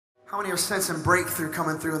How many are sensing breakthrough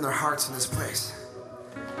coming through in their hearts in this place?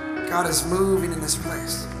 God is moving in this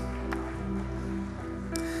place.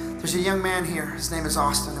 There's a young man here. His name is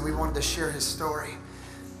Austin, and we wanted to share his story.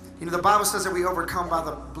 You know, the Bible says that we overcome by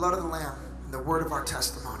the blood of the Lamb and the word of our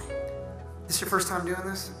testimony. This your first time doing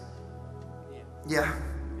this? Yeah.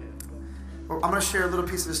 Well, I'm going to share a little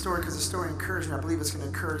piece of the story because the story encouraged me. I believe it's going to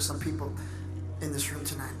encourage some people in this room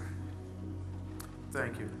tonight.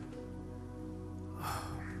 Thank you.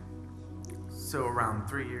 So around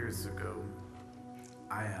 3 years ago,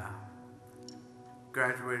 I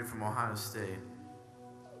graduated from Ohio State.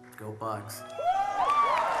 Go Bucks.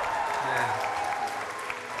 Yeah.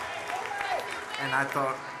 And I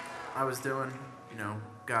thought I was doing, you know,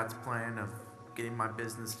 God's plan of getting my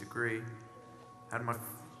business degree. Had my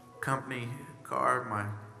company car, my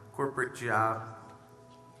corporate job,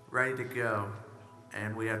 ready to go.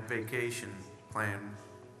 And we had vacation planned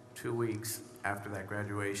 2 weeks after that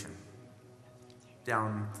graduation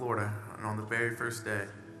down in Florida. And on the very first day,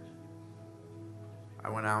 I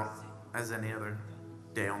went out as any other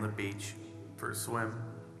day on the beach for a swim,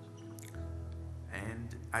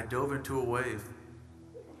 and I dove into a wave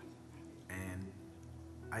and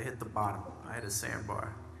I hit the bottom. I hit a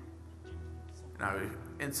sandbar, and I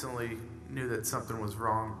instantly knew that something was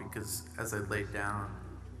wrong because as I laid down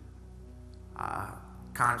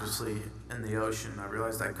consciously in the ocean, I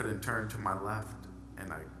realized I couldn't turn to my left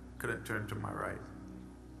and I couldn't turn to my right.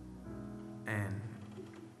 And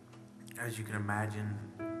as you can imagine,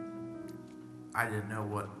 I didn't know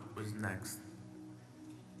what was next,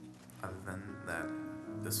 other than that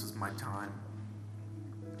this was my time.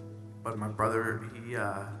 But my brother,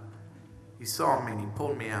 he saw me and he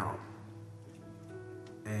pulled me out.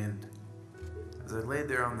 And as I laid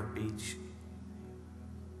there on the beach,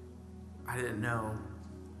 I didn't know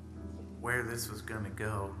where this was gonna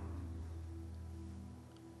go.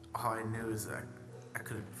 All I knew is that I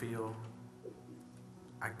couldn't feel,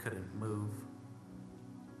 I couldn't move.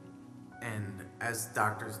 And as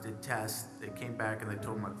doctors did tests, they came back and they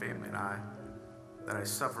told my family and I that I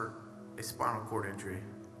suffered a spinal cord injury.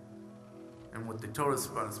 And what they told us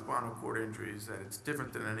about a spinal cord injury is that it's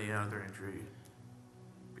different than any other injury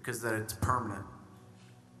because that it's permanent.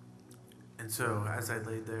 And so as I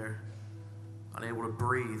laid there, unable to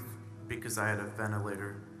breathe because I had a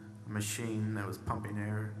ventilator, a machine that was pumping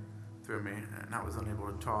air through me, and I was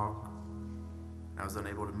unable to talk, I was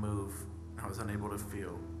unable to move, I was unable to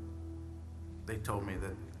feel. They told me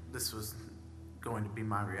that this was going to be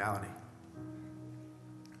my reality.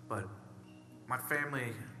 But my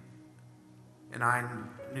family and I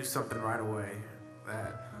knew something right away,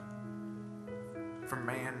 that for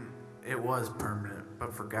man, it was permanent,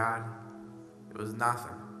 but for God, it was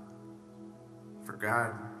nothing. For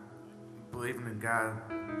God, believing in God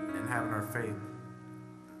and having our faith,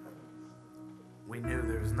 we knew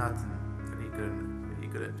there was nothing that he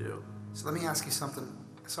couldn't do. So let me ask you something.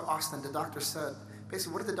 So Austin, the doctor said,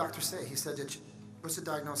 basically, what did the doctor say? He said, what's the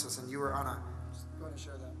diagnosis? And you were on a, just go ahead and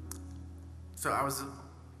share that. So I was,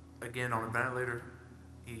 again, on a ventilator.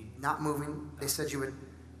 Not moving. They said you would.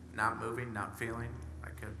 Not moving, not feeling. I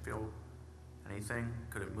couldn't feel anything.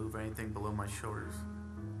 Couldn't move anything below my shoulders.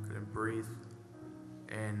 Couldn't breathe.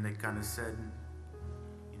 And they kind of said,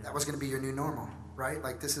 you know, that was going to be your new normal, right?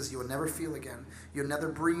 Like this is, you'll never feel again. You'll never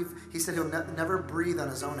breathe. He said he'll never breathe on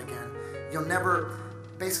his own again. You'll never,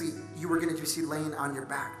 basically, you were going to be laying on your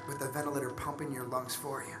back with a ventilator pumping your lungs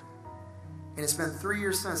for you. And it's been 3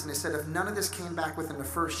 years since, and they said if none of this came back within the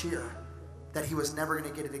first year, that he was never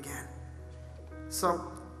going to get it again.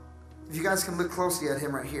 So, if you guys can look closely at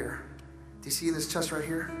him right here, do you see in his chest right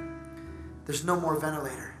here? There's no more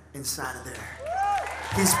ventilator inside of there.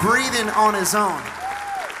 He's breathing on his own.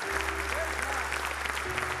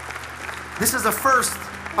 This is the first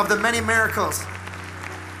of the many miracles.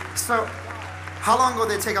 So, how long ago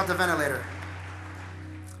did they take out the ventilator?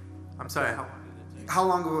 I'm sorry, how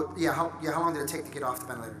long ago, how long did it take to get off the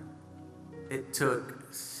ventilator? It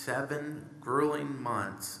took 7 grueling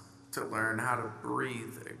months to learn how to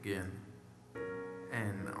breathe again.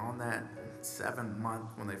 And on that 7th month,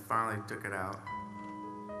 when they finally took it out,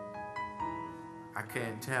 I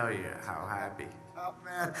can't tell you how happy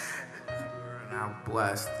and how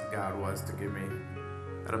blessed God was to give me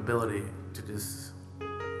that ability to just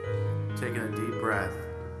take in a deep breath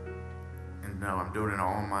and know I'm doing it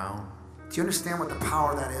all on my own. Do you understand what the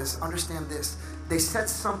power of that is? Understand this. They said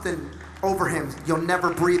something over him. You'll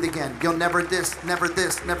never breathe again. You'll never this, never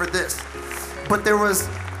this, never this. But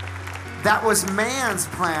that was man's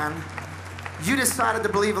plan. You decided to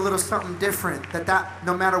believe a little something different, that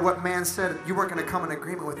no matter what man said, you weren't going to come in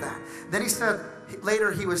agreement with that. Then he said,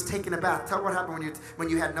 later he was taking a bath. Tell what happened when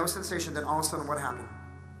you had no sensation, then all of a sudden what happened?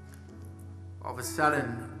 All of a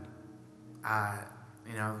sudden,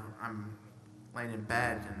 I'm laying in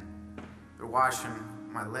bed and they're washing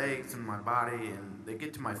my legs and my body, and they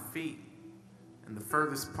get to my feet, and the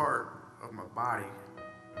furthest part of my body,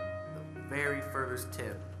 the very furthest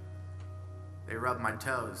tip, they rub my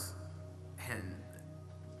toes, and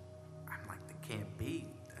I'm like, that can't be.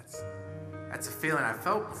 That's a feeling I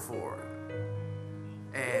felt before.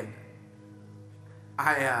 And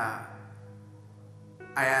I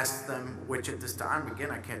asked them, which at this time,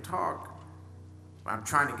 again, I can't talk, but I'm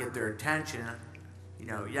trying to get their attention,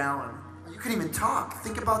 yelling. You couldn't even talk.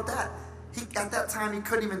 Think about that. At that time, he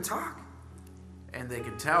couldn't even talk. And they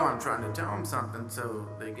could tell I'm trying to tell them something, so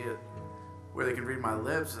they get where they can read my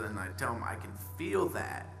lips, and I tell them I can feel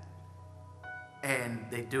that. And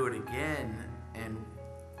they do it again, and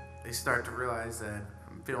they start to realize that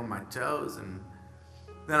I'm feeling my toes. And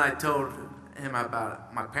then I told him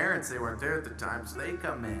about my parents. They weren't there at the time, so they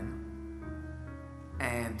come in,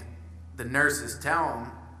 and the nurses tell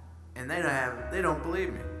them, and they don't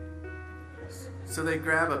believe me. So they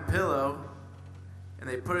grab a pillow and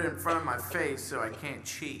they put it in front of my face so I can't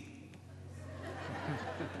cheat.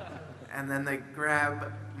 And then they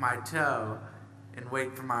grab my toe and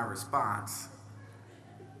wait for my response.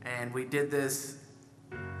 And we did this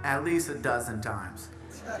at least a dozen times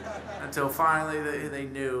until finally they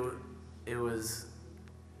knew it was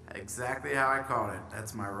exactly how I called it.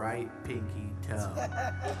 That's my right pinky toe.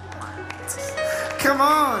 Come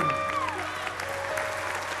on.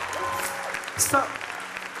 So,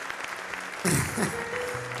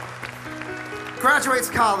 graduates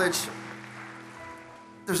college.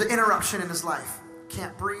 There's an interruption in his life.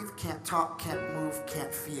 Can't breathe, can't talk, can't move,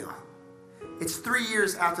 can't feel. It's 3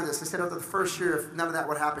 years after this. They said after the first year, if none of that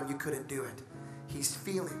would happen, you couldn't do it. He's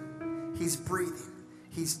feeling. He's breathing.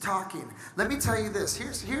 He's talking. Let me tell you this.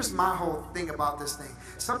 Here's my whole thing about this thing.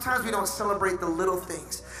 Sometimes we don't celebrate the little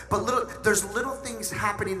things, but there's little things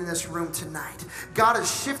happening in this room tonight. God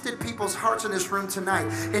has shifted people's hearts in this room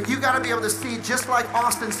tonight, and you got to be able to see, just like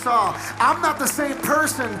Austin saw, I'm not the same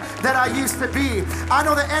person that I used to be. I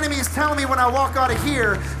know the enemy is telling me when I walk out of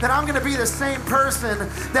here that I'm going to be the same person,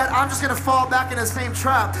 that I'm just going to fall back in the same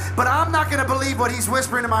trap, but I'm not going to believe what he's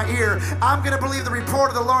whispering in my ear. I'm going to believe the report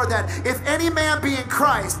of the Lord that if any man be in Christ,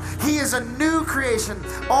 he is a new creation.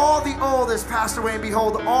 All the old has passed away, and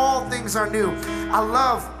behold, all things are new.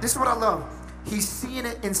 This is what I love. He's seeing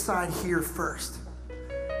it inside here first.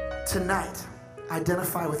 Tonight,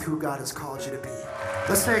 identify with who God has called you to be.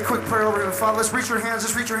 Let's say a quick prayer over to the Father. Let's reach your hands.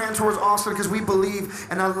 Just reach your hand towards Austin, because we believe,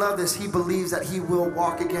 and I love this, he believes that he will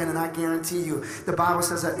walk again, and I guarantee you, the Bible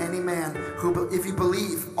says that any man who, if you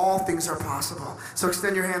believe, all things are possible. So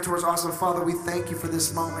extend your hand towards Austin. Father, we thank you for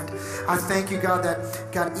this moment. I thank you, God,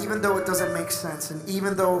 that, God, even though it doesn't make sense, and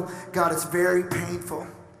even though, God, it's very painful,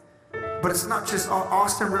 but it's not just,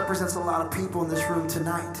 Austin represents a lot of people in this room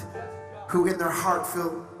tonight who in their heart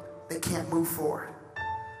feel they can't move forward.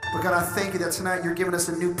 But God, I thank you that tonight you're giving us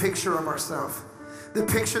a new picture of ourselves. The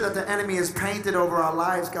picture that the enemy has painted over our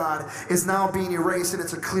lives, God, is now being erased, and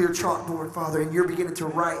it's a clear chalkboard, Father, and you're beginning to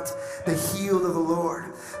write the healed of the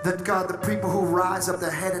Lord. That, God, the people who rise up the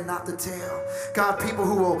head and not the tail. God, people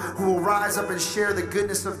who will rise up and share the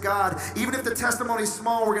goodness of God. Even if the testimony is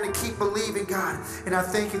small, we're going to keep believing, God. And I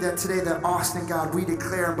thank you that today that Austin, God, we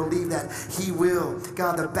declare and believe that he will.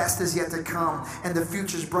 God, the best is yet to come, and the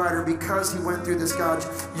future's brighter because he went through this, God.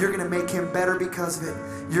 You're going to make him better because of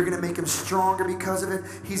it. You're going to make him stronger because of it.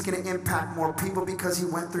 He's going to impact more people because he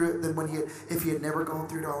went through it than if he had never gone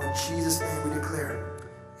through it all. In Jesus' name we declare,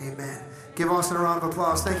 amen. Give Austin a round of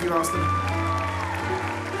applause. Thank you, Austin.